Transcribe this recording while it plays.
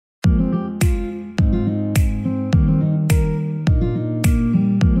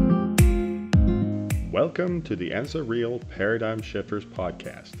Welcome to the EnsoReal Paradigm Shifters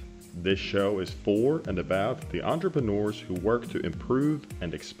podcast. This show is for and about the entrepreneurs who work to improve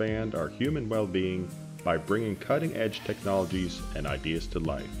and expand our human well-being by bringing cutting-edge technologies and ideas to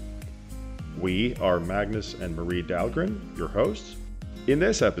life. We are Magnus and Marie Dahlgren, your hosts. In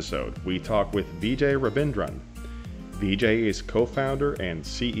this episode, we talk with Vijay Ravindran. Vijay is co-founder and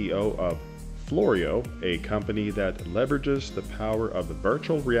CEO of Floreo, a company that leverages the power of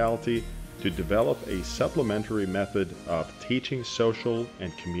virtual reality to develop a supplementary method of teaching social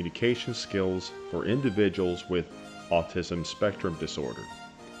and communication skills for individuals with Autism Spectrum Disorder.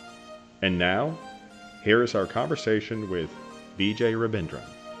 And now, here is our conversation with Vijay Ravindran.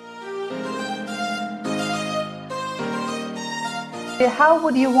 How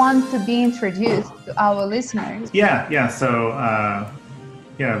would you want to be introduced to our listeners? So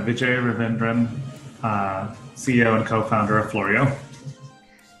Vijay Ravindran, CEO and co-founder of Floreo.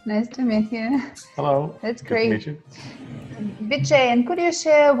 Nice to meet you. Hello. That's great. Good to meet you. Vijay, and could you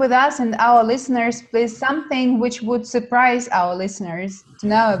share with us and our listeners, please, something which would surprise our listeners to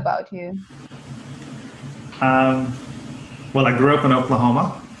know about you? Well, I grew up in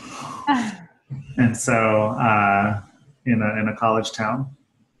Oklahoma, and so in a college town,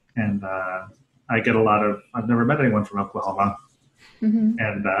 and I get a lot of. I've never met anyone from Oklahoma,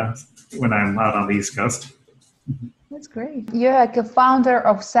 and when I'm out on the East Coast. That's great. You're a co-founder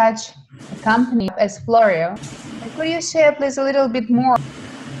of such a company as Floreo. Could you share, please, a little bit more?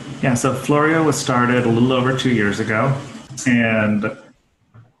 Yeah, so Floreo was started a little over 2 years ago, and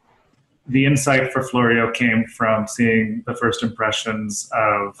the insight for Floreo came from seeing the first impressions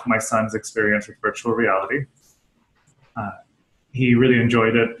of my son's experience with virtual reality. He really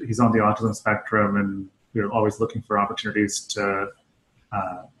enjoyed it. He's on the autism spectrum, and we're always looking for opportunities to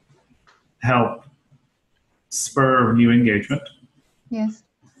help spur new engagement. Yes.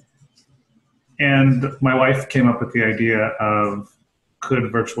 And my wife came up with the idea of, could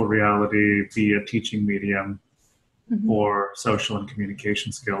virtual reality be a teaching medium for social and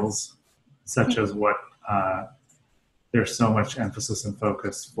communication skills, such as what there's so much emphasis and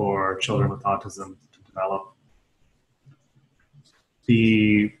focus for children with autism to develop.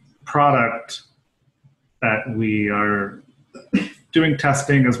 The product that we are doing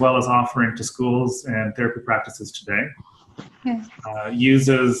testing as well as offering to schools and therapy practices today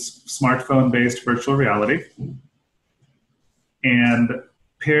uses smartphone-based virtual reality and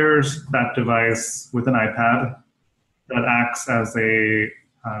pairs that device with an iPad that acts as a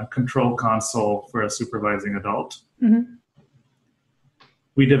control console for a supervising adult.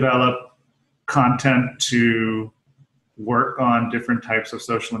 We develop content to work on different types of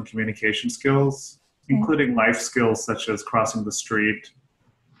social and communication skills, including life skills such as crossing the street.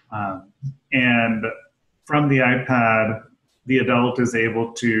 And from the iPad, the adult is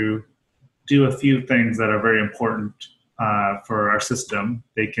able to do a few things that are very important for our system.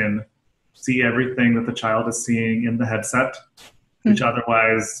 They can see everything that the child is seeing in the headset, which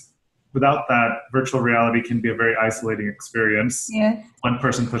otherwise, without that, virtual reality can be a very isolating experience. Yeah. One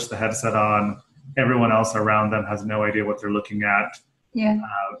person puts the headset on, everyone else around them has no idea what they're looking at. Yeah.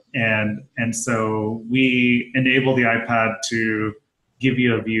 And so we enable the iPad to give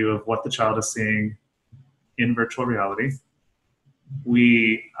you a view of what the child is seeing in virtual reality.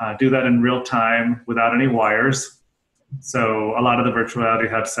 We do that in real time without any wires. So a lot of the virtual reality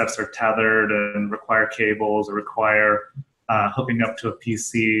headsets are tethered and require cables or require hooking up to a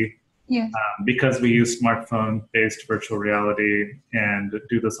PC. Yeah. Because we use smartphone-based virtual reality and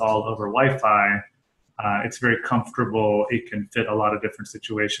do this all over Wi-Fi, it's very comfortable. It can fit a lot of different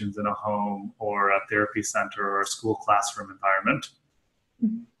situations in a home or a therapy center or a school classroom environment.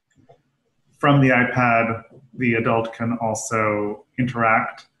 From the iPad, the adult can also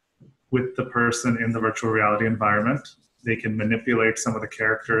interact with the person in the virtual reality environment. They can manipulate some of the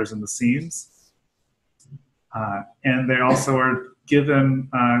characters in the scenes. And they also are given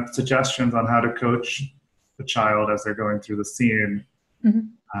suggestions on how to coach the child as they're going through the scene.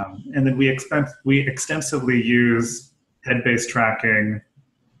 And then we extensively use head-based tracking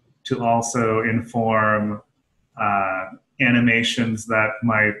to also inform animations that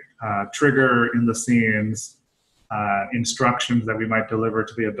might trigger in the scenes, instructions that we might deliver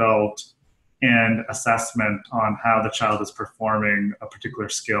to the adult, and assessment on how the child is performing a particular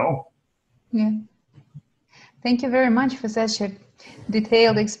skill. Yeah. Thank you very much for such a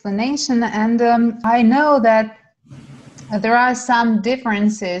detailed explanation. And I know that there are some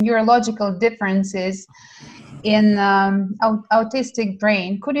differences, neurological differences in autistic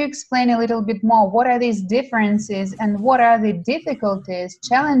brain. Could you explain a little bit more? What are these differences and what are the difficulties,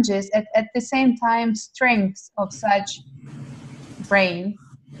 challenges, at the same time strengths of such brain?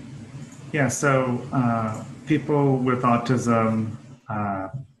 Yeah, so people with autism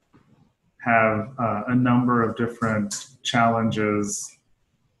have a number of different challenges.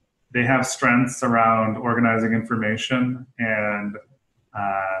 They have strengths around organizing information and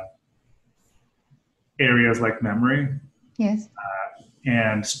areas like memory. Yes.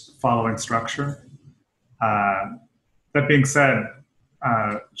 And following structure. That being said,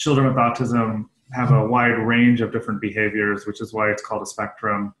 children with autism have a wide range of different behaviors, which is why it's called a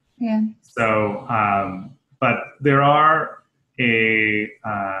spectrum. Yeah. So, but there are a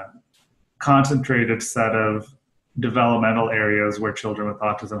concentrated set of developmental areas where children with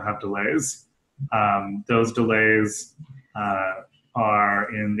autism have delays. Those delays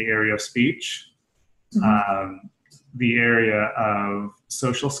are in the area of speech, the area of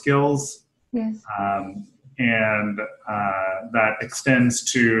social skills, yes, and that extends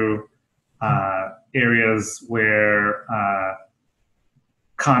to areas where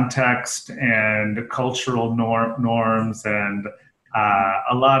context and cultural norms and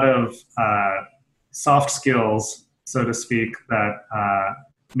a lot of soft skills, so to speak, that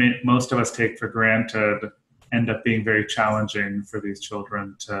most of us take for granted end up being very challenging for these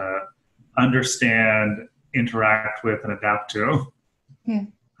children to understand, interact with, and adapt to. Yeah.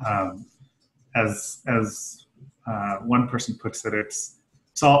 As one person puts it, it's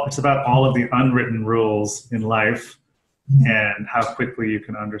about all of the unwritten rules in life and how quickly you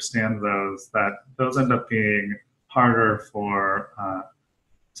can understand those. That those end up being harder for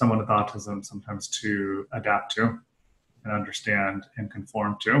someone with autism sometimes to adapt to and understand and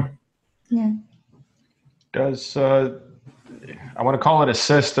conform to. Yeah. Does I want to call it a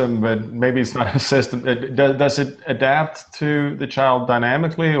system, but maybe it's not a system. Does it adapt to the child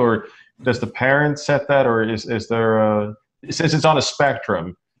dynamically, or does the parent set that, or is there a, since it's on a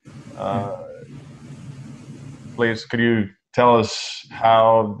spectrum, please, could you tell us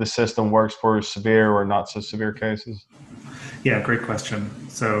how the system works for severe or not so severe cases? Yeah, great question.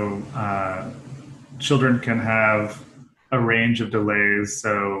 So children can have a range of delays.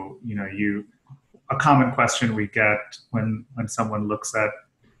 So, a common question we get when someone looks at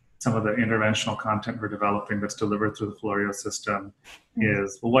some of the interventional content we're developing that's delivered through the Floreo system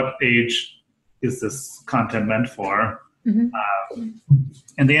is, well, what age is this content meant for? Mm-hmm.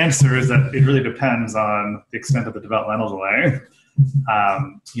 And the answer is that it really depends on the extent of the developmental delay.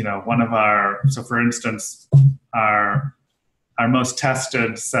 So for instance, our most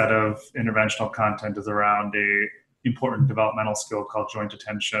tested set of interventional content is around a important developmental skill called joint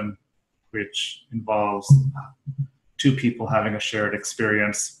attention, which involves two people having a shared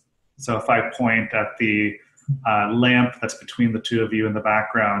experience. So if I point at the lamp that's between the two of you in the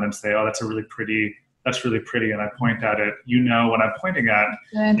background and say, oh, that's really pretty, and I point at it, when I'm pointing at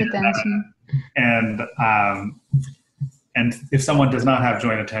joint attention. And if someone does not have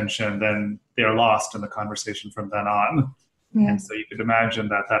joint attention, then they're lost in the conversation from then on. Yeah. And so you could imagine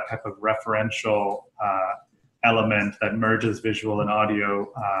that type of referential element that merges visual and audio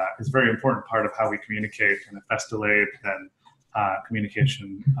is a very important part of how we communicate. And if that's delayed, then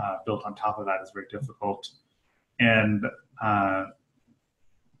communication built on top of that is very difficult. And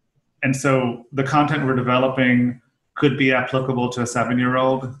so the content we're developing could be applicable to a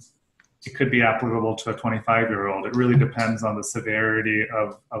 7-year-old. It could be applicable to a 25-year-old. It really depends on the severity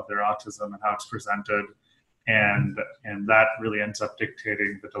of their autism and how it's presented. And that really ends up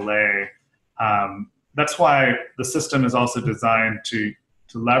dictating the delay. That's why the system is also designed to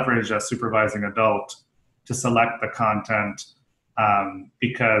leverage a supervising adult to select the content,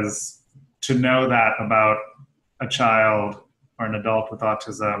 because to know that about a child or an adult with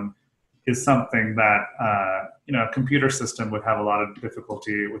autism is something that a computer system would have a lot of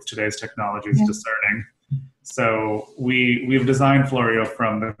difficulty with today's technologies discerning. So we've designed Floreo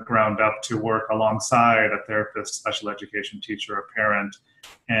from the ground up to work alongside a therapist, special education teacher, or parent,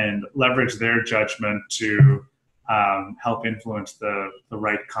 and leverage their judgment to help influence the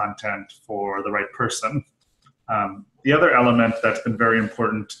right content for the right person. The other element that's been very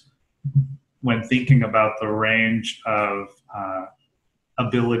important when thinking about the range of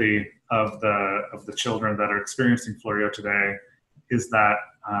ability of the children that are experiencing Floreo today is that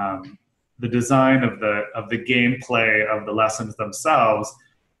the design of the gameplay of the lessons themselves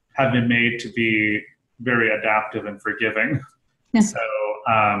have been made to be very adaptive and forgiving. Yeah. So,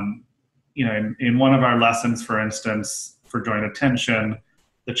 in one of our lessons, for instance, for joint attention,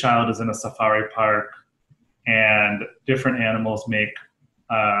 the child is in a safari park and different animals make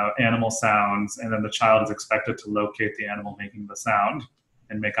animal sounds, and then the child is expected to locate the animal making the sound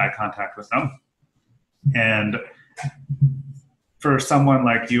and make eye contact with them. And for someone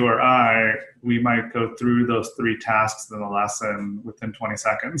like you or I, we might go through those 3 tasks in the lesson within 20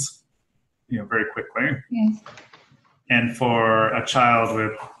 seconds. very quickly. Yes. And for a child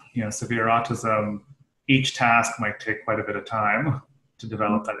with severe autism, each task might take quite a bit of time to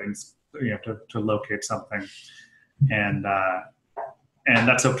develop that, to locate something, and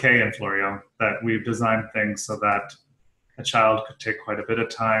that's okay in Floreo. That we've designed things so that a child could take quite a bit of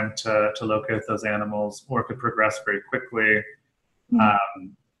time to locate those animals, or could progress very quickly.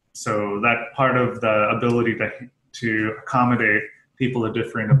 So that part of the ability to accommodate people with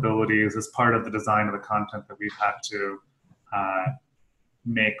differing abilities is part of the design of the content that we've had to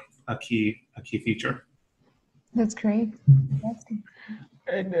make a key feature. That's great. That's good.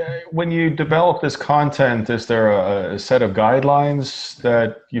 And when you develop this content, is there a set of guidelines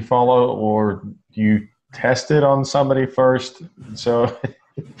that you follow, or do you test it on somebody first? So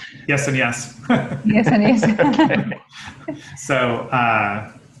yes and yes. Yes and yes. Okay. So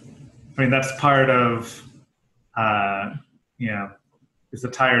that's part of is a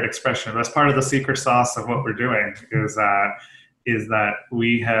tired expression. That's part of the secret sauce of what we're doing, is that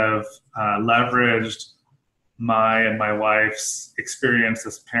we have leveraged my and my wife's experience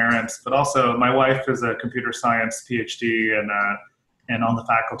as parents, but also my wife is a computer science PhD and on the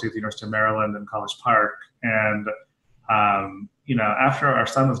faculty at the University of Maryland in College Park. And after our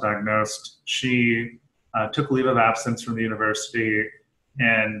son was diagnosed, she took leave of absence from the university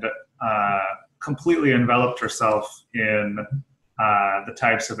and completely enveloped herself in the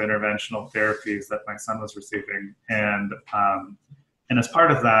types of interventional therapies that my son was receiving. And as part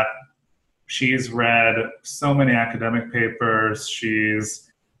of that, she's read so many academic papers,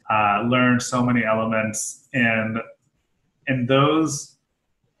 she's learned so many elements, and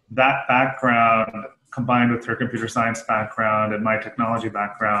that background combined with her computer science background and my technology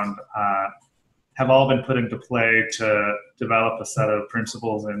background have all been put into play to develop a set of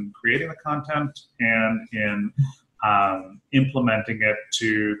principles in creating the content and in implementing it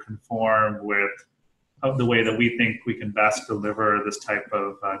to conform with the way that we think we can best deliver this type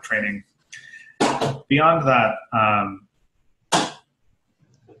of training. Beyond that,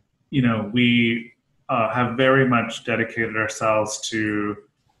 we have very much dedicated ourselves to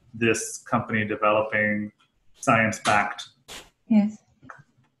this company developing science-backed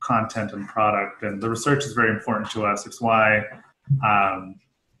content and product, and the research is very important to us. It's why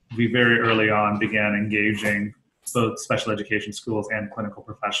we very early on began engaging both special education schools and clinical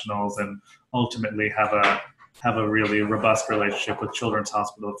professionals, and ultimately have a really robust relationship with Children's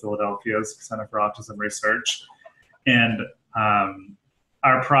Hospital of Philadelphia's Center for Autism Research. And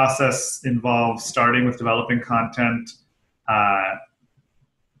our process involves starting with developing content,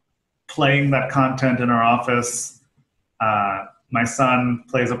 playing that content in our office. My son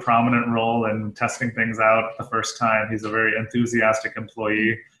plays a prominent role in testing things out the first time. He's a very enthusiastic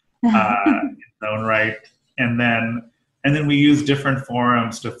employee in his own right. And then we use different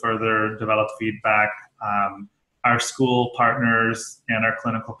forums to further develop feedback. Our school partners and our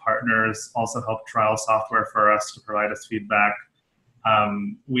clinical partners also help trial software for us to provide us feedback.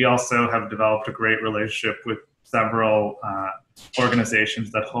 We also have developed a great relationship with several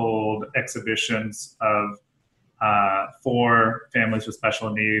organizations that hold exhibitions for families with special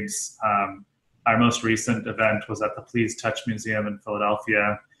needs. Our most recent event was at the Please Touch Museum in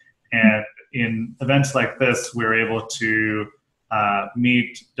Philadelphia. And in events like this, we're able to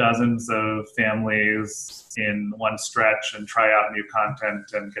meet dozens of families in one stretch and try out new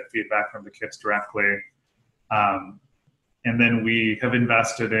content and get feedback from the kids directly. And then we have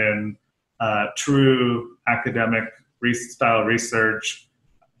invested in true academic style research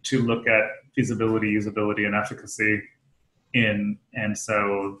to look at feasibility, usability, and efficacy and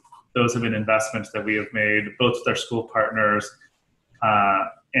so those have been investments that we have made both with our school partners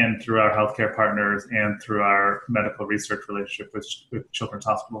and through our healthcare partners and through our medical research relationship with Children's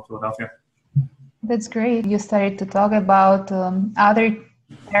Hospital of Philadelphia. That's great. You started to talk about other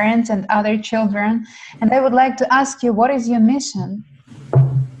parents and other children, and I would like to ask you, what is your mission?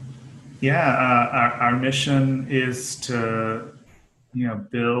 Yeah, our mission is to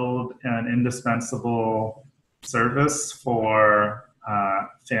build an indispensable service for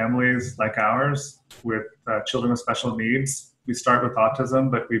families like ours with children with special needs. We start with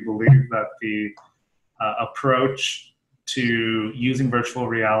autism, but we believe that the approach to using virtual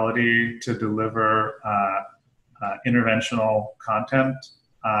reality to deliver interventional content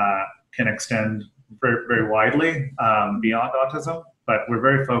can extend very, very widely beyond autism. But we're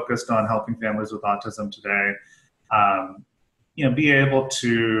very focused on helping families with autism today be able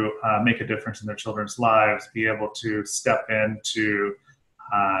to make a difference in their children's lives, be able to step into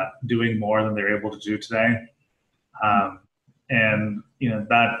doing more than they're able to do today. And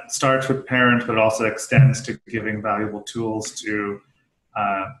that starts with parents, but it also extends to giving valuable tools to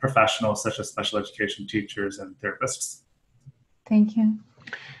professionals such as special education teachers and therapists. Thank you.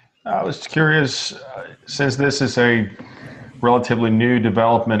 I was curious, since this is a relatively new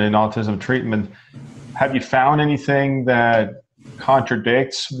development in autism treatment, have you found anything that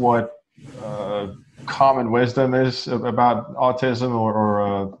contradicts what common wisdom is about autism,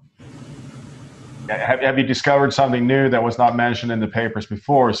 or have you discovered something new that was not mentioned in the papers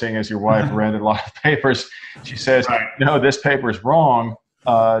before, seeing as your wife read a lot of papers? She says, Right. no, this paper is wrong.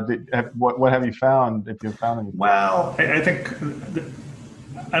 What have you found, if you've found anything? Well, I think,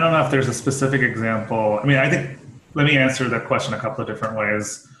 I don't know if there's a specific example. I mean, let me answer that question a couple of different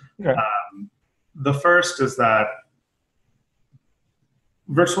ways. Okay. The first is that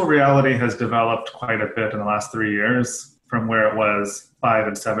virtual reality has developed quite a bit in the last 3 years from where it was 5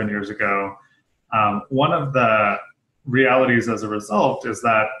 and 7 years ago. One of the realities as a result is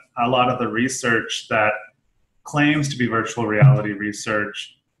that a lot of the research that claims to be virtual reality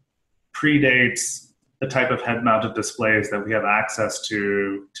research predates the type of head-mounted displays that we have access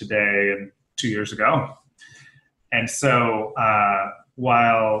to today and 2 years ago. And so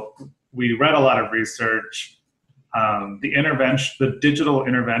while we read a lot of research, the digital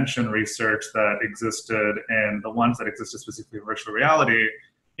intervention research that existed and the ones that existed specifically in virtual reality,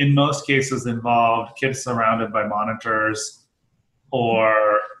 in most cases involved kids surrounded by monitors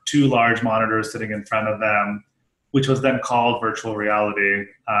or 2 large monitors sitting in front of them, which was then called virtual reality.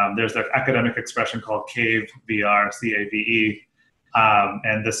 There's an academic expression called CAVE VR, C-A-V-E,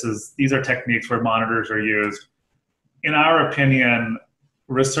 and these are techniques where monitors are used. In our opinion,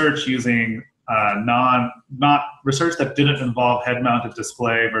 research using research that didn't involve head-mounted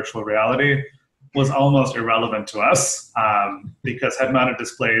display virtual reality was almost irrelevant to us, because head-mounted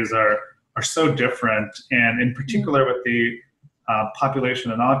displays are so different, and in particular with the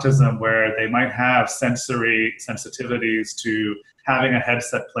population in autism, where they might have sensory sensitivities to having a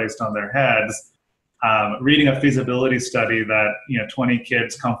headset placed on their heads. Reading a feasibility study that 20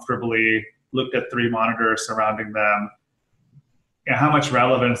 kids comfortably looked at 3 monitors surrounding them, how much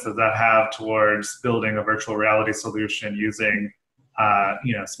relevance does that have towards building a virtual reality solution using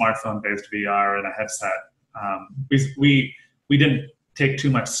smartphone-based VR and a headset? We didn't take too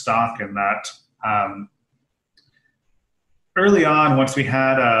much stock in that. Early on, once we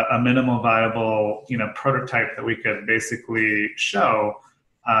had a minimal viable prototype that we could basically show,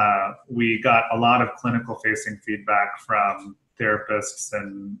 we got a lot of clinical facing feedback from therapists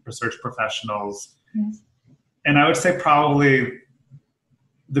and research professionals. Yes. And I would say probably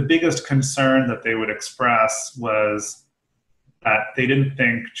the biggest concern that they would express was that they didn't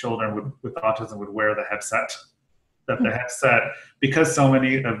think children with autism would wear the headset. That the headset, because so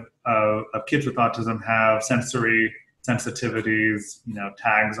many of kids with autism have sensory sensitivities,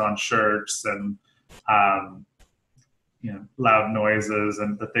 tags on shirts and loud noises,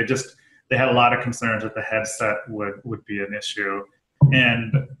 and that they had a lot of concerns that the headset would be an issue.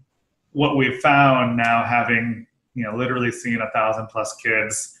 And what we've found now, having literally seen 1,000+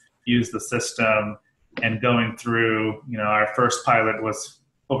 kids use the system and going through, our first pilot was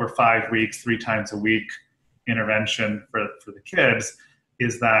over 5 weeks, 3 times a week intervention for the kids,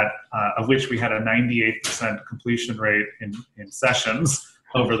 is that of which we had a 98% completion rate in sessions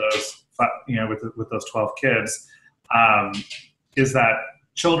over those, with those 12 kids, is that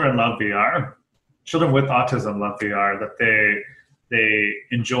children love VR. Children with autism love VR, that they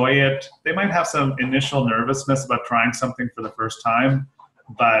enjoy it. They might have some initial nervousness about trying something for the first time,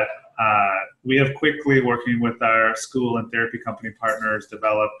 but we have quickly, working with our school and therapy company partners,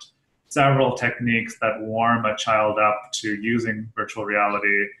 developed several techniques that warm a child up to using virtual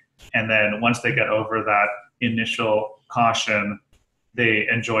reality. And then once they get over that initial caution, they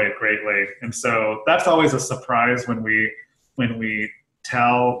enjoy it greatly. And so that's always a surprise when we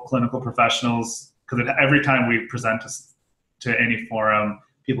tell clinical professionals, because every time we present to any forum,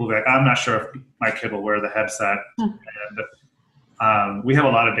 people will be like, I'm not sure if my kid will wear the headset. And we have a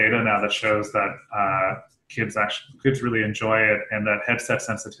lot of data now that shows that kids really enjoy it, and that headset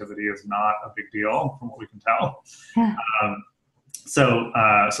sensitivity is not a big deal from what we can tell. Yeah. So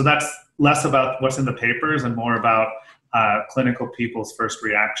that's less about what's in the papers and more about clinical people's first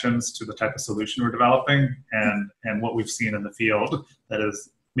reactions to the type of solution we're developing, and what we've seen in the field that has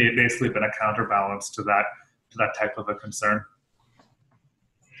basically been a counterbalance to that type of a concern.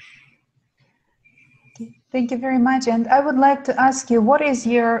 Thank you very much. And I would like to ask you, what is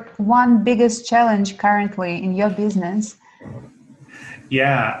your one biggest challenge currently in your business?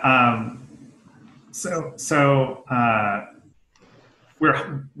 Yeah.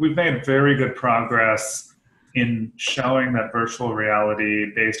 We've made very good progress in showing that virtual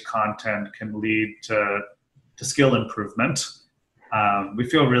reality based content can lead to skill improvement. We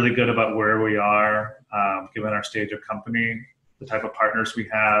feel really good about where we are, given our stage of company, the type of partners we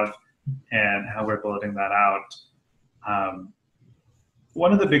have, and how we're building that out.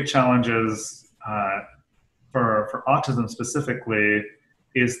 One of the big challenges for autism specifically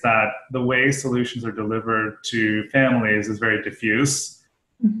is that the way solutions are delivered to families is very diffuse.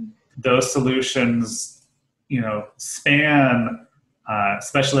 Mm-hmm. Those solutions, span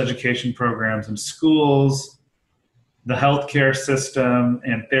special education programs in schools, the healthcare system,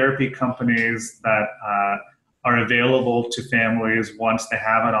 and therapy companies that are available to families once they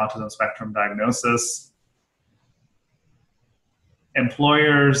have an autism spectrum diagnosis.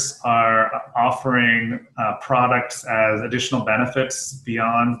 Employers are offering products as additional benefits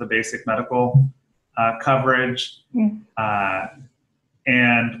beyond the basic medical coverage.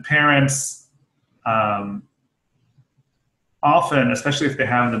 And parents often, especially if they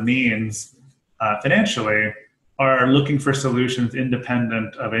have the means financially, are looking for solutions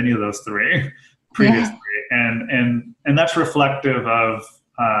independent of any of those three previously. And that's reflective of,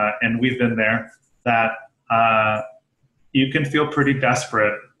 and we've been there, that you can feel pretty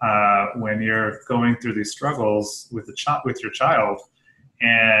desperate when you're going through these struggles with your child,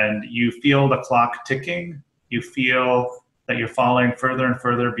 and you feel the clock ticking. You feel that you're falling further and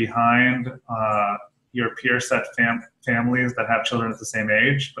further behind your peer set families that have children at the same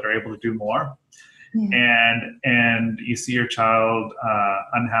age but are able to do more. And you see your child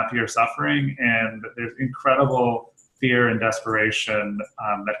unhappy or suffering, and there's incredible fear and desperation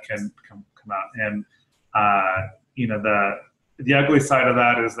that can come out. And the ugly side of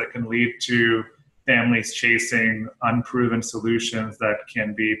that is that can lead to families chasing unproven solutions that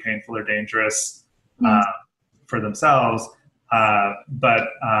can be painful or dangerous for themselves. But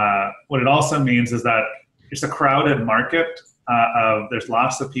what it also means is that it's a crowded market there's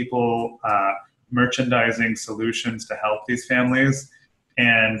lots of people merchandising solutions to help these families.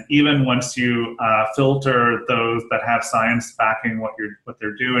 And even once you filter those that have science backing what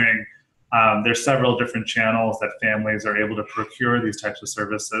they're doing, there's several different channels that families are able to procure these types of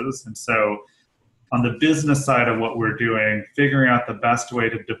services. And so on the business side of what we're doing, figuring out the best way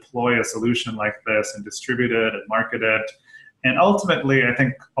to deploy a solution like this and distribute it and market it. And ultimately, I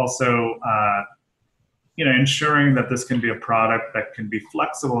think also, ensuring that this can be a product that can be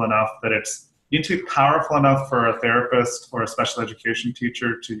flexible enough that you need to be powerful enough for a therapist or a special education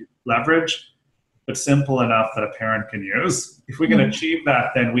teacher to leverage, but simple enough that a parent can use. If we can achieve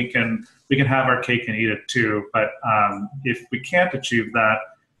that, then we can have our cake and eat it too. But if we can't achieve that,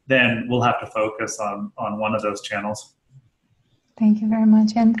 then we'll have to focus on one of those channels. Thank you very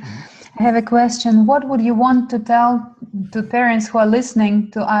much. And I have a question. What would you want to tell to parents who are listening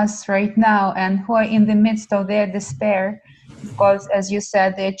to us right now and who are in the midst of their despair? Because, as you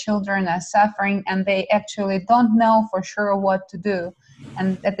said, their children are suffering and they actually don't know for sure what to do.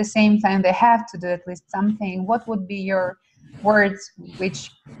 And at the same time, they have to do at least something. What would be your words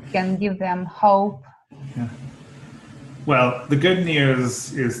which can give them hope? Yeah. Well, the good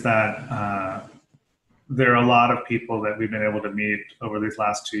news is that there are a lot of people that we've been able to meet over these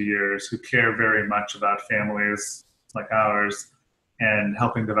last 2 years who care very much about families like ours and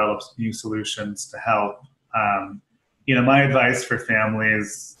helping develop new solutions to help. My advice for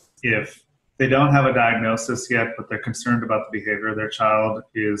families, if they don't have a diagnosis yet, but they're concerned about the behavior of their child,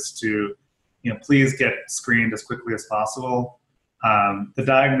 is to, please get screened as quickly as possible. The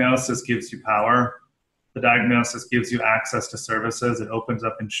diagnosis gives you power. The diagnosis gives you access to services. It opens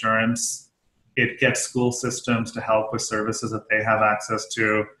up insurance. It gets school systems to help with services that they have access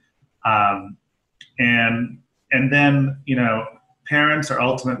to. And then, parents are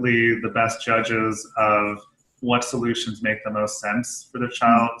ultimately the best judges of what solutions make the most sense for their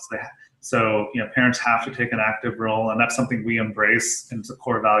child. So parents have to take an active role, and that's something we embrace, and it's a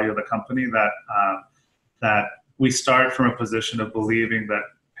core value of the company that we start from a position of believing that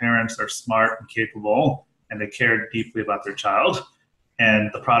parents are smart and capable, and they care deeply about their child. And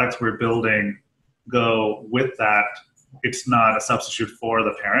the products we're building go with that. It's not a substitute for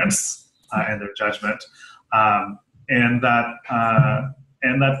the parents and their judgment, and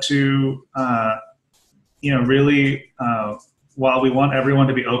that to really, while we want everyone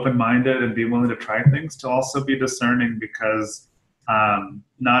to be open-minded and be willing to try things, to also be discerning, because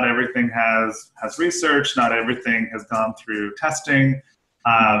not everything has research, not everything has gone through testing.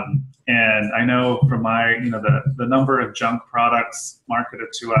 And I know from the number of junk products marketed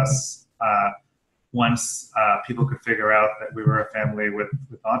to us once people could figure out that we were a family with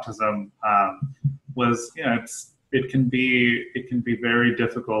autism was, it can be very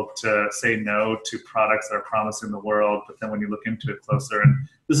difficult to say no to products that are promising the world. But then when you look into it closer, and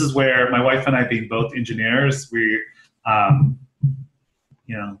this is where my wife and I, being both engineers,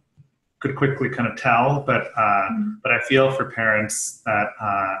 could quickly kind of tell, but I feel for parents that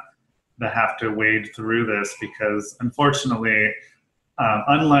have to wade through this, because unfortunately,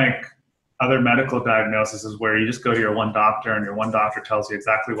 unlike other medical diagnoses where you just go to your one doctor and your one doctor tells you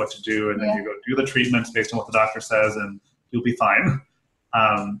exactly what to do, and then you go do the treatments based on what the doctor says and you'll be fine.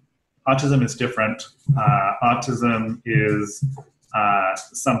 Autism is different. Autism is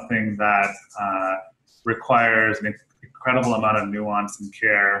something that requires an incredible amount of nuance and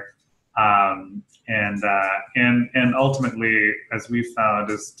care, and ultimately, as we've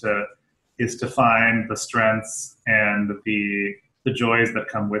found, is to find the strengths and the joys that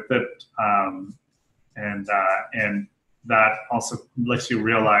come with it, and that also lets you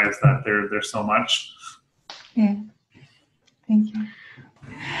realize that there's so much. Yeah, thank you.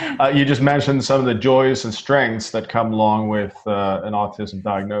 You just mentioned some of the joys and strengths that come along with an autism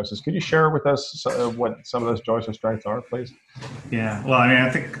diagnosis. Could you share with us what some of those joys and strengths are, please? Yeah, well, I mean,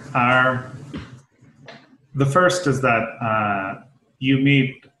 I think the first is that you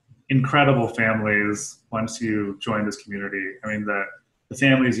meet incredible families once you join this community. I mean, the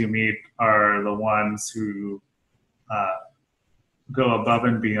families you meet are the ones who go above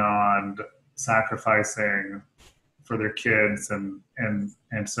and beyond, sacrificing for their kids, and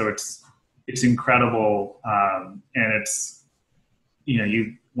so it's incredible, and it's,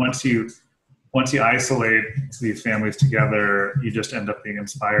 once you isolate these families together, you just end up being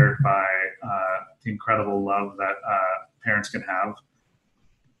inspired by the incredible love that parents can have.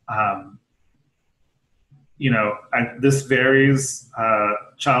 This varies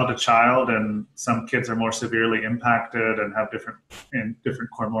child to child, and some kids are more severely impacted and have different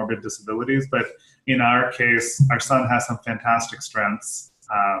comorbid disabilities. But in our case, our son has some fantastic strengths.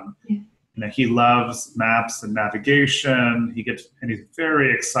 He loves maps and navigation. He's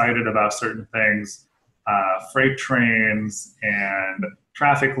very excited about certain things, freight trains and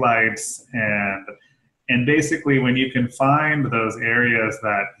traffic lights, and basically when you can find those areas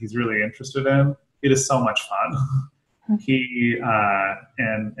that he's really interested in, it is so much fun.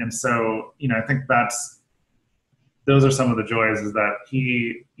 So I think those are some of the joys, is that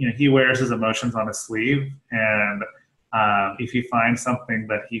he wears his emotions on his sleeve, and if he finds something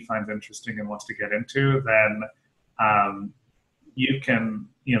that he finds interesting and wants to get into, then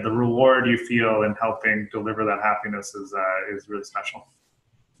the reward you feel in helping deliver that happiness is really special.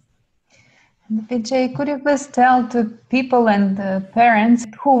 Vijay, could you please tell to people and parents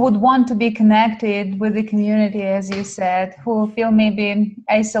who would want to be connected with the community, as you said, who feel maybe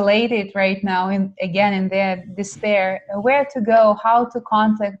isolated right now, in their despair, where to go, how to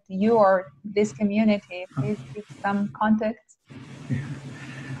contact you or this community? Please give some context.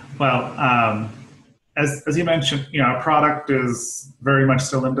 Well, as you mentioned, our product is very much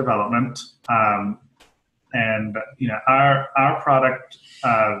still in development. And our product,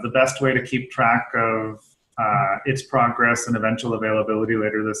 the best way to keep track of its progress and eventual availability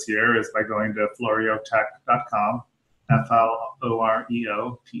later this year is by going to floreotech.com,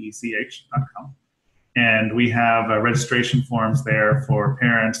 FLOREOTECH.com. And we have registration forms there for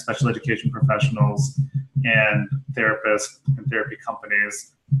parents, special education professionals, and therapists and therapy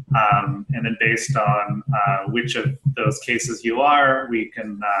companies. And then based on which of those cases you are, we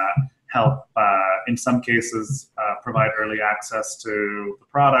can help, in some cases, provide early access to the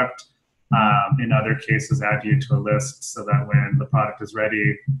product. In other cases, add you to a list so that when the product is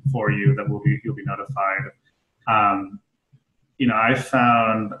ready for you, that you'll be notified. I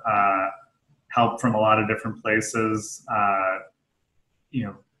found help from a lot of different places. Our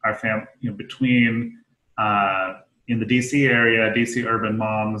family, between in the DC area, DC Urban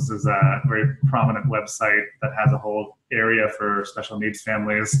Moms is a very prominent website that has a whole area for special needs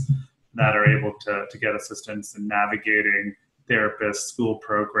families that are able to get assistance in navigating therapists, school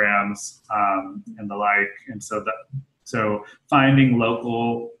programs, and the like. And so finding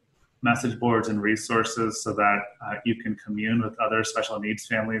local message boards and resources so that you can commune with other special needs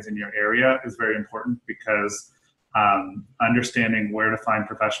families in your area is very important, because understanding where to find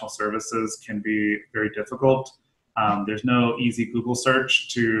professional services can be very difficult. There's no easy Google search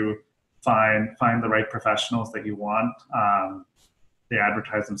to find the right professionals that you want. They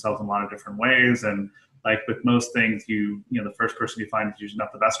advertise themselves in a lot of different ways, and like with most things, the first person you find is usually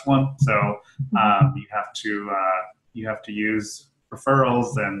not the best one. So you have to use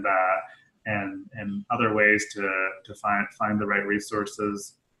referrals and other ways to find the right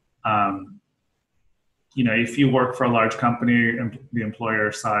resources. If you work for a large company, the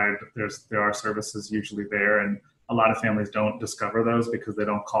employer side, there are services usually there, and a lot of families don't discover those because they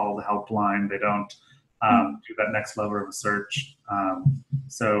don't call the helpline. They don't do that next level of research.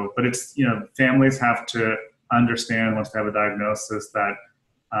 But it's, families have to understand once they have a diagnosis that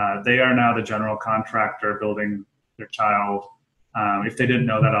They are now the general contractor building their child. If they didn't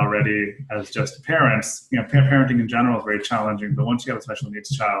know that already, as just parents, parenting in general is very challenging. But once you have a special needs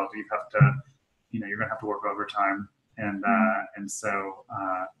child, you have to, you're going to have to work overtime, and so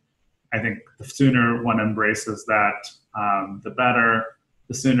I think the sooner one embraces that, the better.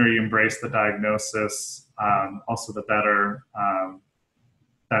 The sooner you embrace the diagnosis, also the better.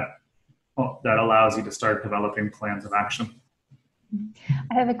 That allows you to start developing plans of action.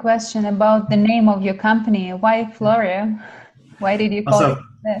 I have a question about the name of your company. Why Floreo? Why did you call it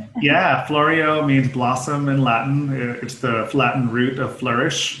that? Yeah, Floreo means blossom in Latin. It's the Latin root of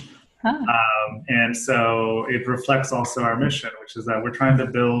flourish. And so it reflects also our mission, which is that we're trying to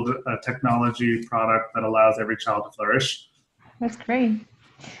build a technology product that allows every child to flourish. That's great.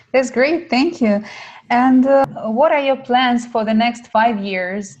 That's great. Thank you. And what are your plans for the next 5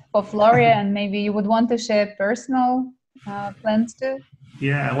 years for Floreo? And maybe you would want to share personal plans too?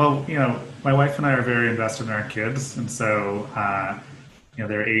 Yeah, well, my wife and I are very invested in our kids. And so,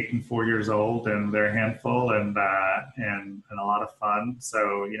 they're 8 and 4 years old, and they're a handful and a lot of fun.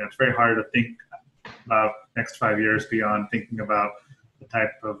 So, it's very hard to think about next 5 years beyond thinking about the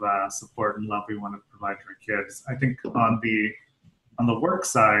type of support and love we want to provide to our kids. I think on the work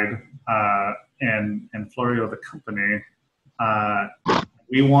side, and Floreo, the company,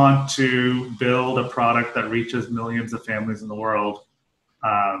 we want to build a product that reaches millions of families in the world.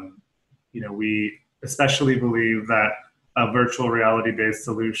 We especially believe that a virtual reality-based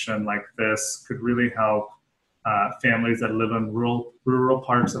solution like this could really help families that live in rural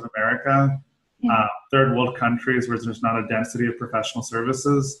parts of America, third world countries where there's not a density of professional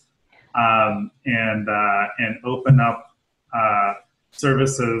services, and open up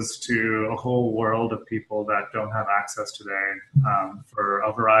services to a whole world of people that don't have access today, for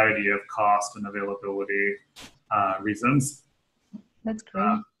a variety of cost and availability reasons. That's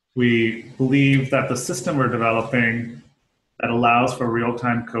great. We believe that the system we're developing that allows for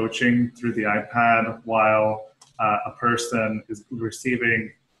real-time coaching through the iPad while a person is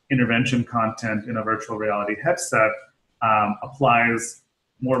receiving intervention content in a virtual reality headset applies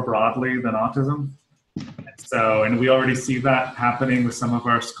more broadly than autism. And we already see that happening with some of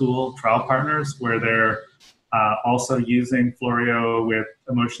our school trial partners, where they're also using Floreo with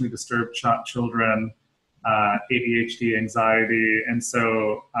emotionally disturbed children, ADHD, anxiety. And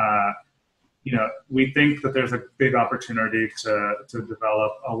so, we think that there's a big opportunity to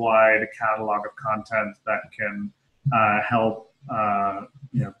develop a wide catalog of content that can help,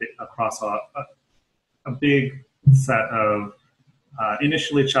 across a big set of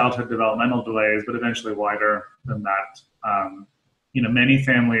initially childhood developmental delays, but eventually wider than that. Many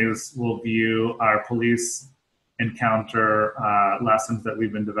families will view our police encounter lessons that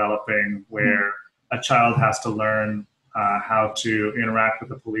we've been developing, where a child has to learn how to interact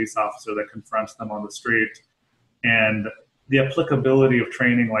with a police officer that confronts them on the street. And the applicability of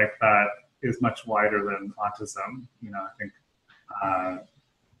training like that is much wider than autism. I think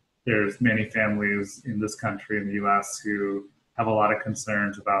there's many families in this country, in the US, who have a lot of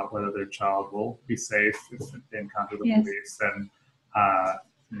concerns about whether their child will be safe if they encounter the police, and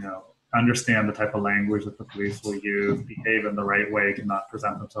understand the type of language that the police will use, behave in the right way to not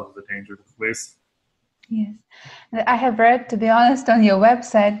present themselves as a danger to the police. Yes. I have read, to be honest, on your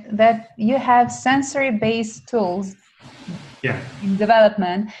website that you have sensory-based tools in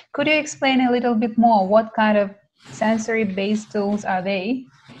development. Could you explain a little bit more? What kind of sensory-based tools are they?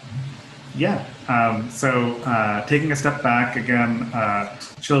 Yeah. So taking a step back again,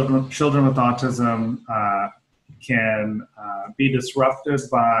 children with autism can be disrupted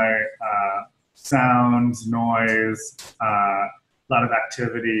by sounds, noise, a lot of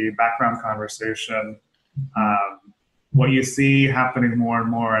activity, background conversation. What you see happening more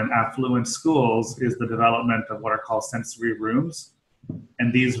and more in affluent schools is the development of what are called sensory rooms.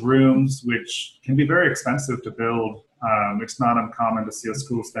 And these rooms, which can be very expensive to build, it's not uncommon to see a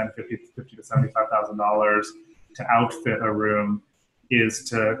school spend $50,000 to $75,000 to outfit a room, is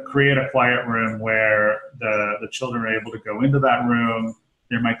to create a quiet room where the children are able to go into that room.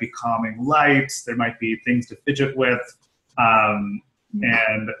 There might be calming lights, there might be things to fidget with, and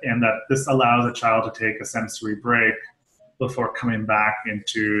that this allows a child to take a sensory break before coming back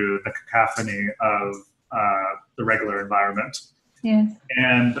into the cacophony of the regular environment. Yes.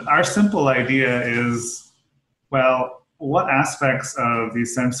 And our simple idea is, well, what aspects of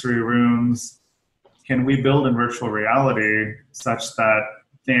these sensory rooms can we build in virtual reality such that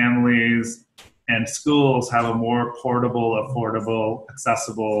families and schools have a more portable, affordable,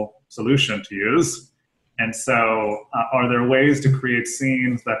 accessible solution to use? And so are there ways to create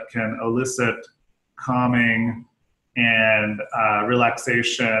scenes that can elicit calming, and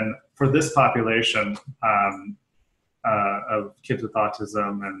relaxation for this population of kids with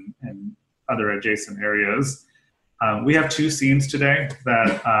autism and other adjacent areas. We have two scenes today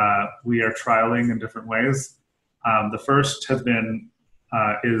that we are trialing in different ways. The first has been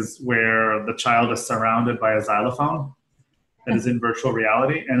is where the child is surrounded by a xylophone that is in virtual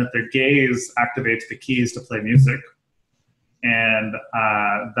reality, and that their gaze activates the keys to play music. And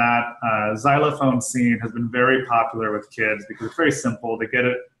that xylophone scene has been very popular with kids because it's very simple. They get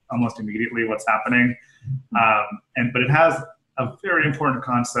it almost immediately what's happening. But it has a very important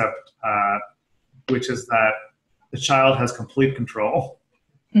concept, which is that the child has complete control.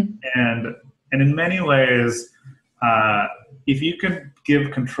 And in many ways, if you can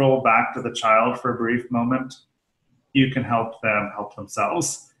give control back to the child for a brief moment, you can help them help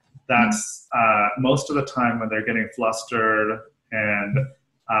themselves. That's most of the time when they're getting flustered and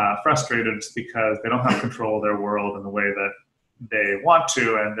frustrated, it's because they don't have control of their world in the way that they want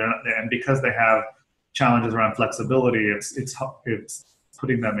to, and because they have challenges around flexibility, it's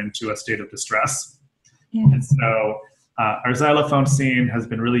putting them into a state of distress. Yeah. And so our xylophone scene has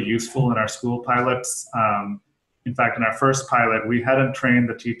been really useful in our school pilots. In fact, in our first pilot, we hadn't trained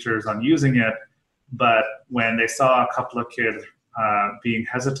the teachers on using it, but when they saw a couple of kids being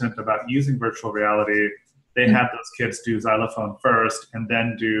hesitant about using virtual reality, they had those kids do xylophone first and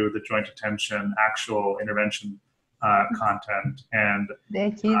then do the joint attention actual intervention content. And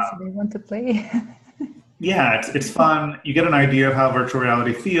they're kids, they want to play. Yeah, it's fun. You get an idea of how virtual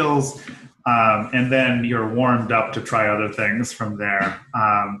reality feels, and then you're warmed up to try other things from there.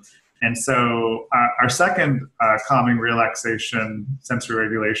 And so our second calming relaxation sensory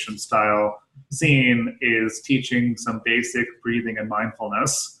regulation style scene is teaching some basic breathing and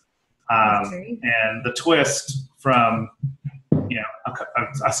mindfulness. And the twist from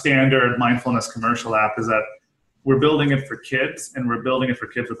a standard mindfulness commercial app is that we're building it for kids, and we're building it for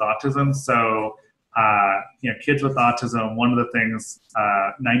kids with autism. So kids with autism, one of the things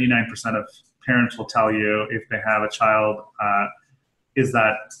 99% of parents will tell you if they have a child is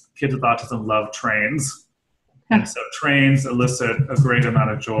that kids with autism love trains. And so trains elicit a great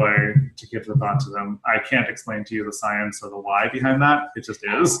amount of joy to kids with autism. I can't explain to you the science or the why behind that. It just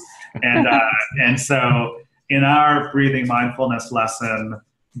is. And so in our breathing mindfulness lesson,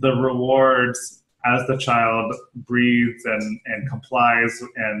 the rewards as the child breathes and complies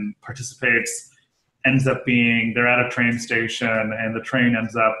and participates ends up being they're at a train station, and the train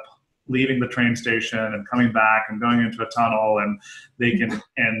ends up leaving the train station and coming back and going into a tunnel, and they can,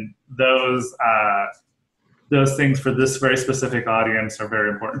 and those things for this very specific audience are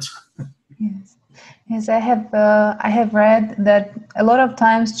very important. Yes, I have read that a lot of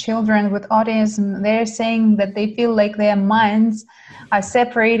times children with autism, they're saying that they feel like their minds are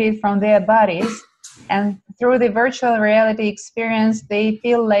separated from their bodies, and through the virtual reality experience, they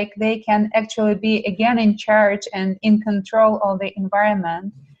feel like they can actually be again in charge and in control of the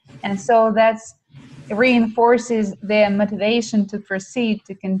environment. And so that's reinforces their motivation to proceed,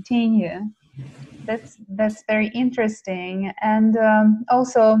 to continue. That's very interesting. And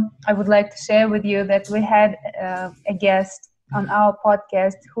also, I would like to share with you that we had a guest on our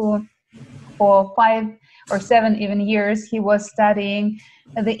podcast who, for 5 or 7 even years, he was studying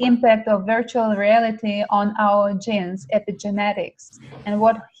the impact of virtual reality on our genes, epigenetics. And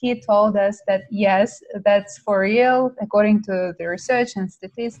what he told us that, yes, that's for real, according to the research and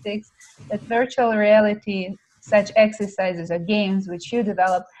statistics, that virtual reality, such exercises or games which you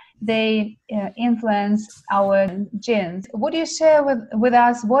develop, they influence our genes. Would you share with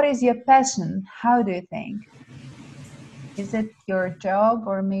us, what is your passion? How do you think? Is it your job,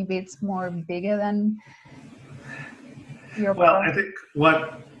 or maybe it's more bigger than your Well, I think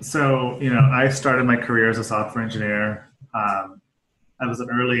I started my career as a software engineer. I was an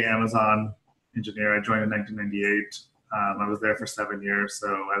early Amazon engineer. I joined in 1998. I was there for 7 years. So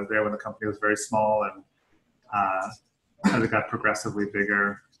I was there when the company was very small, and as it got progressively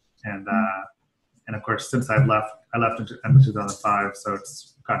bigger. And of course, since I left in 2005, so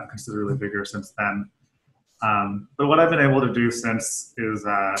it's gotten considerably bigger since then. But what I've been able to do since is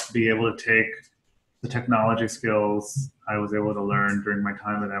be able to take the technology skills I was able to learn during my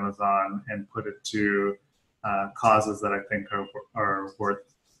time at Amazon and put it to causes that I think are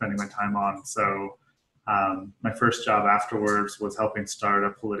worth spending my time on. So my first job afterwards was helping start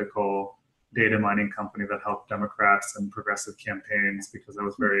a political data mining company that helped Democrats and progressive campaigns, because I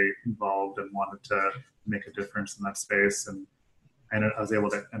was very involved and wanted to make a difference in that space. And I was able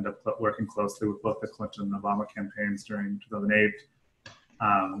to end up working closely with both the Clinton and Obama campaigns during 2008.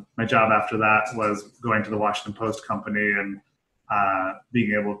 My job after that was going to the Washington Post company and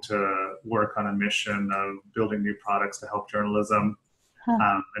being able to work on a mission of building new products to help journalism.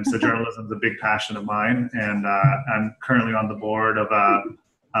 And so journalism is a big passion of mine, and I'm currently on the board of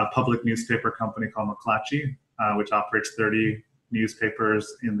a public newspaper company called McClatchy, which operates 30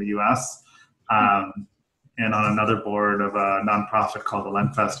 newspapers in the US, and on another board of a nonprofit called the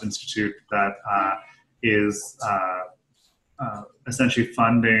Lenfest Institute that is essentially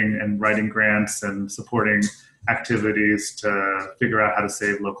funding and writing grants and supporting activities to figure out how to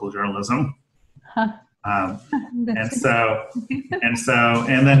save local journalism. And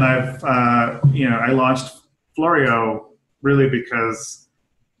then I launched Floreo really because,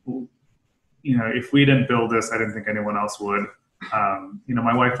 if we didn't build this, I didn't think anyone else would.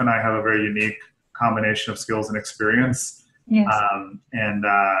 My wife and I have a very unique combination of skills and experience. Yes.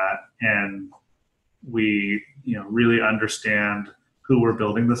 And we, really understand who we're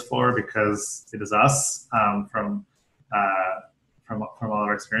building this for, because it is us, from all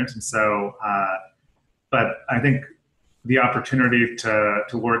our experience. And so, but I think the opportunity to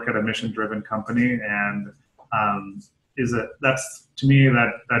work at a mission-driven company and that's to me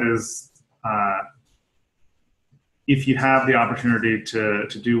that is, if you have the opportunity to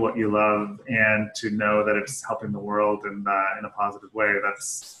do what you love and to know that it's helping the world in a positive way,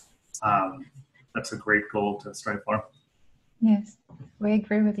 that's a great goal to strive for. Yes, we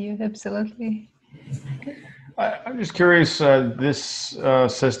agree with you, absolutely. I'm just curious, this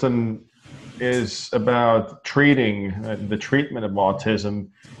system is about treating the treatment of autism.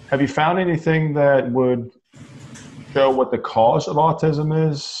 Have you found anything that would show what the cause of autism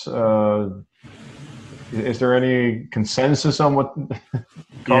is? Is there any consensus on what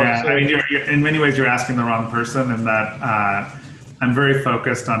causes it? You're, in many ways, you're asking the wrong person, in that I'm very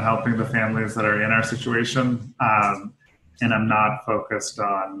focused on helping the families that are in our situation, and I'm not focused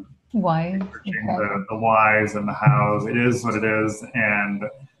on why the whys and the hows. It is what it is, and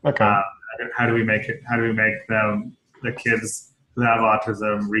how do we make the kids who have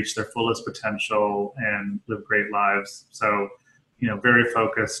autism reach their fullest potential and live great lives? So, very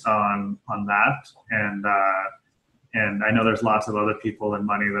focused on that, and I know there's lots of other people and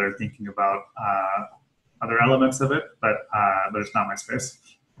money that are thinking about other elements of it, but it's not my space.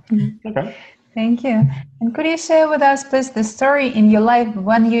 Mm-hmm. Okay. Thank you. And could you share with us, please, the story in your life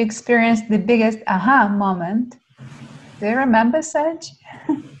when you experienced the biggest aha moment? Do you remember such?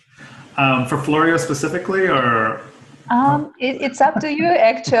 For Floreo specifically, or? It's up to you,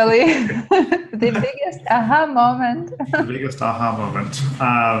 actually. The biggest aha moment. The biggest aha moment.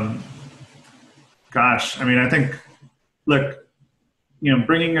 I think, look,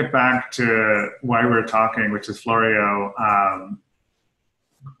 bringing it back to why we're talking, which is Floreo,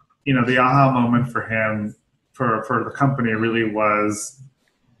 the aha moment for him, for the company, really was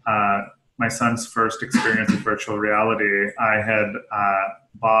my son's first experience with virtual reality. I had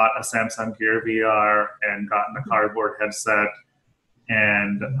bought a Samsung Gear VR and gotten a cardboard headset,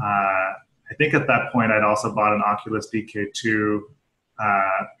 and I think at that point I'd also bought an Oculus DK2,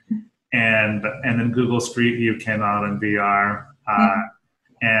 and then Google Street View came out in VR,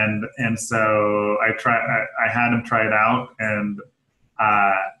 and so I had him try it out, and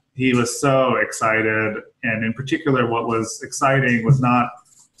he was so excited. And in particular, what was exciting was not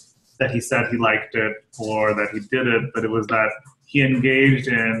that he said he liked it or that he did it, but it was that he engaged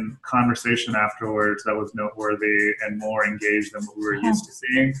in conversation afterwards that was noteworthy and more engaged than what we were used to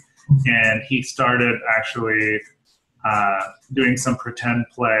seeing. And he started actually doing some pretend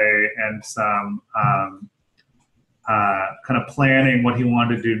play and some kind of planning what he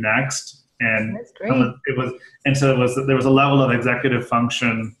wanted to do next. And that's great. There was a level of executive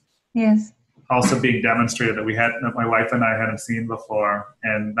function. Yes. Also being demonstrated that my wife and I hadn't seen before,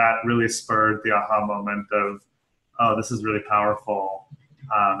 and that really spurred the aha moment of, oh, this is really powerful.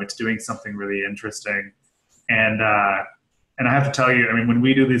 It's doing something really interesting, and I have to tell you, when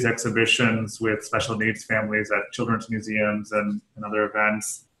we do these exhibitions with special needs families at children's museums and other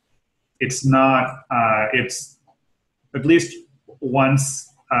events, it's not. It's at least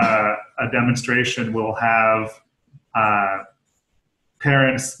once a demonstration will have.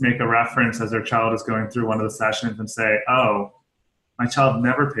 Parents make a reference as their child is going through one of the sessions and say, oh, my child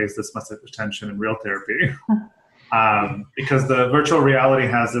never pays this much attention in real therapy. Because the virtual reality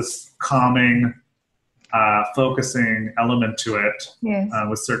has this calming, focusing element to it. Yes.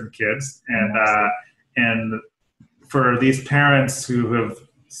 With certain kids. And for these parents who have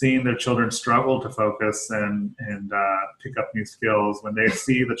seen their children struggle to focus and pick up new skills, when they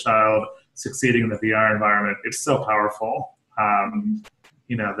see the child succeeding in the VR environment, it's so powerful.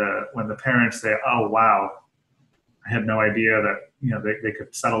 When the parents say, oh, wow, I had no idea that, they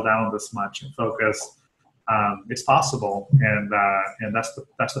could settle down this much and focus. it's possible. And that's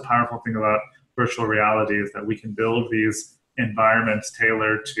the powerful thing about virtual reality, is that we can build these environments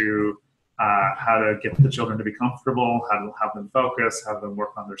tailored to how to get the children to be comfortable, how to have them focus, have them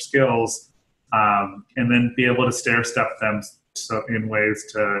work on their skills, and then be able to stair-step them in ways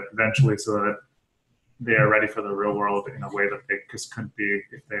to eventually so that they are ready for the real world in a way that they just couldn't be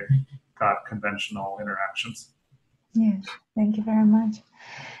if they got conventional interactions. Yes, thank you very much.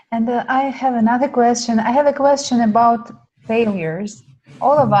 And I have another question. I have a question about failures.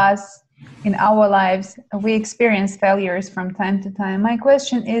 All of us in our lives, we experience failures from time to time. My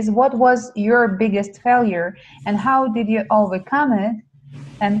question is, what was your biggest failure and how did you overcome it?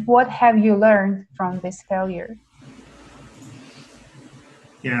 And what have you learned from this failure?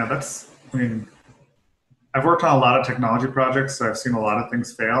 Yeah, I've worked on a lot of technology projects, so I've seen a lot of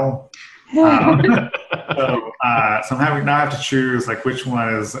things fail. So I'm having now I have to choose like which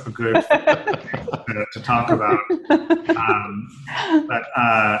one is a good to talk about.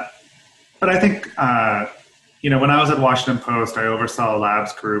 But I think when I was at Washington Post, I oversaw a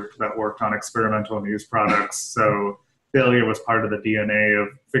labs group that worked on experimental news products. So failure was part of the DNA of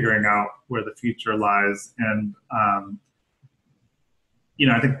figuring out where the future lies. And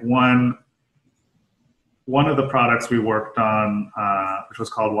I think one of the products we worked on, which was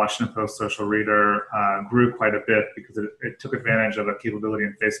called Washington Post Social Reader, grew quite a bit because it took advantage of a capability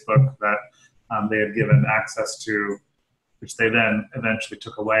in Facebook that they had given access to, which they then eventually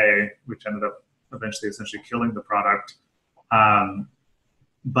took away, which ended up eventually essentially killing the product.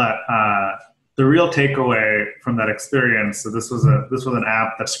 But the real takeaway from that experience, so this was an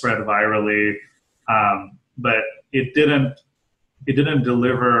app that spread virally, but it didn't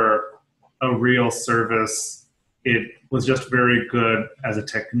deliver a real service. It was just very good as a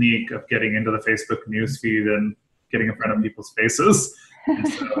technique of getting into the Facebook newsfeed and getting in front of people's faces. And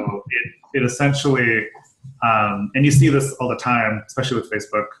so it essentially, and you see this all the time, especially with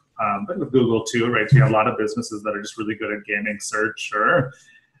Facebook, but with Google too, right? So you have a lot of businesses that are just really good at gaming search,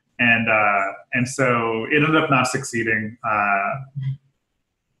 and so it ended up not succeeding.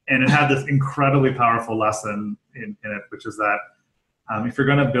 And it had this incredibly powerful lesson in it, which is that if you're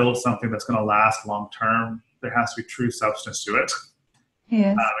going to build something that's going to last long term, there has to be true substance to it.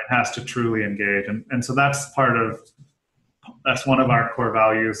 Yes. It has to truly engage. And so that's one of our core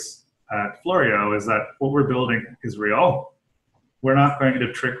values at Floreo, is that what we're building is real. We're not going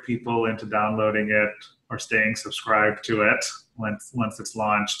to trick people into downloading it or staying subscribed to it once it's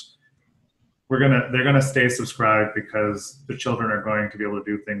launched. They're gonna stay subscribed because the children are going to be able to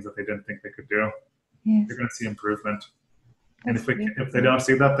do things that they didn't think they could do. Yes. You're going to see improvement. And if they don't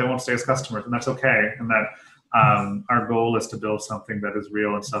see that, they won't stay as customers, and that's okay. And that our goal is to build something that is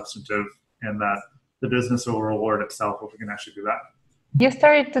real and substantive, and that the business will reward itself if we can actually do that. You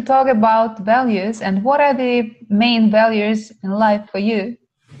started to talk about values, and what are the main values in life for you?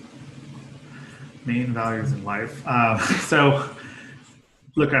 Main values in life. So,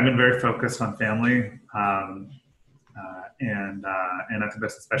 look, I've been very focused on family, and I think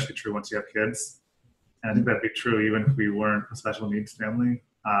that's especially true once you have kids. And I think that'd be true even if we weren't a special needs family,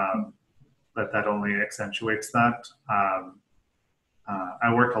 but that only accentuates that.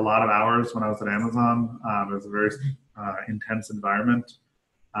 I worked a lot of hours when I was at Amazon. It was a very intense environment,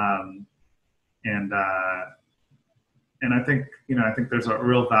 and I think there's a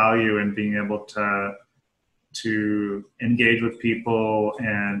real value in being able to engage with people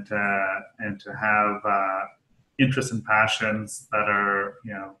and to have interests and passions that are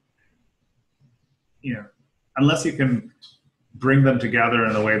unless you can bring them together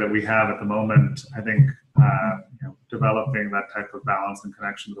in the way that we have at the moment, I think developing that type of balance and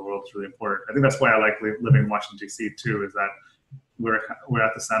connection to the world is really important. I think that's why I like living in Washington, D.C. too, is that we're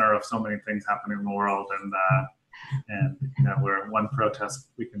at the center of so many things happening in the world, and we're one protest.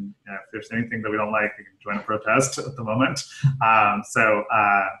 We can, if there's anything that we don't like, we can join a protest at the moment.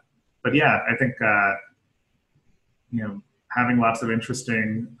 But yeah, I think having lots of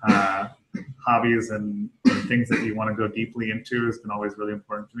interesting hobbies and things that you want to go deeply into has been always really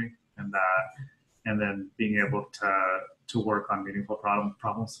important to me, and then being able to work on meaningful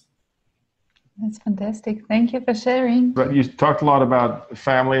problems. That's fantastic. Thank you for sharing. But you talked a lot about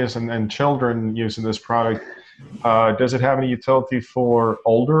families and children using this product. Does it have any utility for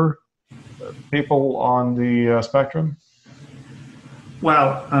older people on the spectrum?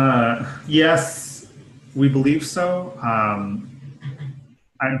 Well, yes, we believe so.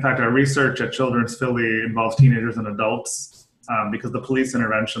 In fact, our research at Children's Philly involves teenagers and adults because the police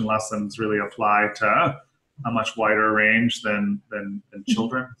intervention lessons really apply to a much wider range than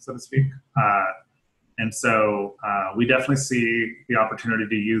children, so to speak. And so we definitely see the opportunity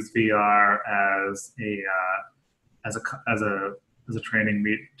to use VR as a training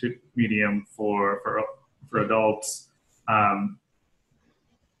medium for adults.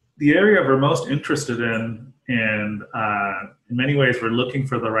 The area we're most interested in, and in many ways we're looking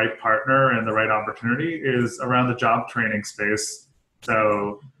for the right partner and the right opportunity, is around the job training space.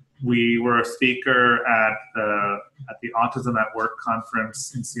 So we were a speaker at the Autism at Work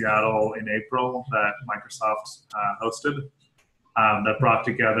conference in Seattle in April that Microsoft hosted, that brought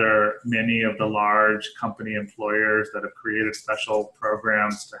together many of the large company employers that have created special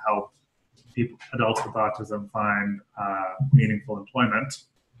programs to help adults with autism find meaningful employment.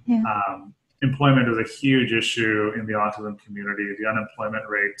 Yeah. Employment is a huge issue in the autism community. The unemployment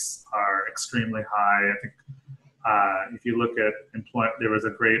rates are extremely high. I think if you look at employment, there was a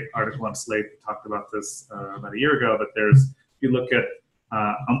great article on Slate that talked about this about a year ago, but if you look at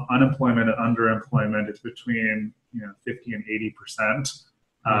unemployment and underemployment, it's between 50 and 80%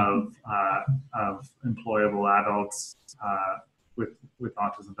 of employable adults with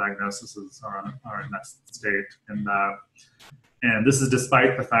autism diagnoses are in that state. And this is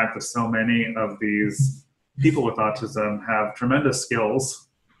despite the fact that so many of these people with autism have tremendous skills,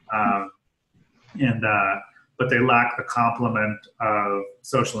 but they lack the complement of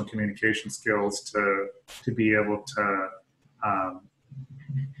social and communication skills to be able to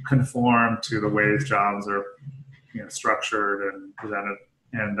conform to the ways jobs are structured and presented.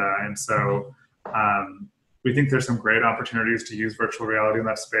 And so we think there's some great opportunities to use virtual reality in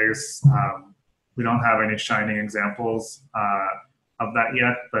that space. We don't have any shining examples of that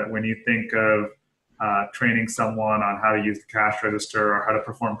yet, but when you think of training someone on how to use the cash register or how to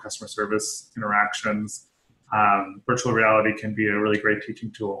perform customer service interactions, virtual reality can be a really great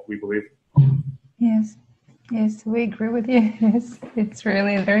teaching tool, we believe. Yes, we agree with you. Yes, it's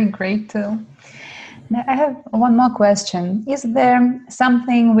really a very great tool. Now, I have one more question. Is there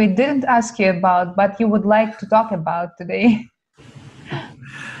something we didn't ask you about, but you would like to talk about today?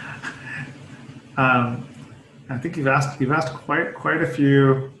 I think you've asked quite a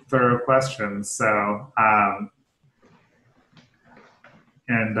few thorough questions. So,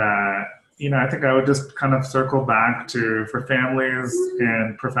 I think I would just kind of circle back to, for families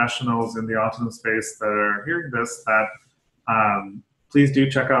and professionals in the autism space that are hearing this, that please do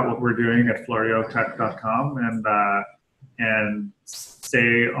check out what we're doing at floreotech.com and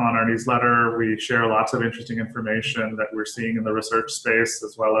stay on our newsletter. We share lots of interesting information that we're seeing in the research space,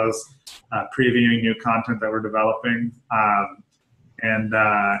 as well as previewing new content that we're developing.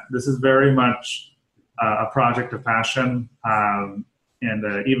 This is very much a project of passion.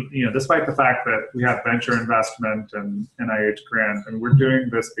 Even despite the fact that we have venture investment and NIH grant, and we're doing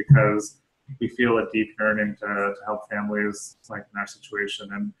this because we feel a deep yearning to help families like in our situation.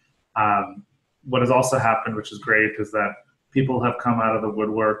 And what has also happened, which is great, is that people have come out of the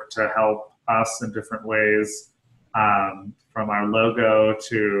woodwork to help us in different ways, from our logo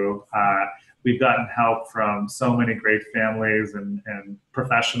to we've gotten help from so many great families and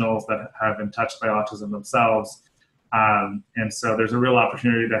professionals that have been touched by autism themselves. And so there's a real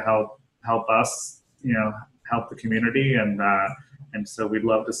opportunity to help us, help the community. And so we'd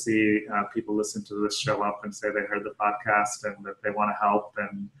love to see people listen to this show up and say they heard the podcast and that they want to help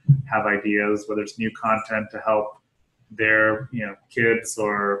and have ideas, whether it's new content to help their kids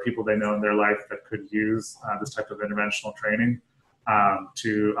or people they know in their life that could use this type of interventional training,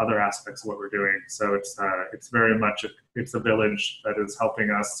 to other aspects of what we're doing. So it's very much it's a village that is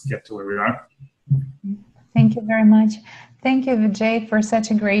helping us get to where we are. Thank you very much. Thank you, Vijay, for such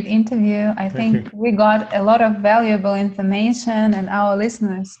a great interview. I think we got a lot of valuable information, and our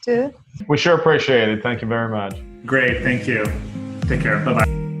listeners too. We sure appreciate it. Thank you very much. Great. Thank you. Take care.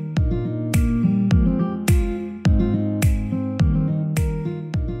 Bye-bye.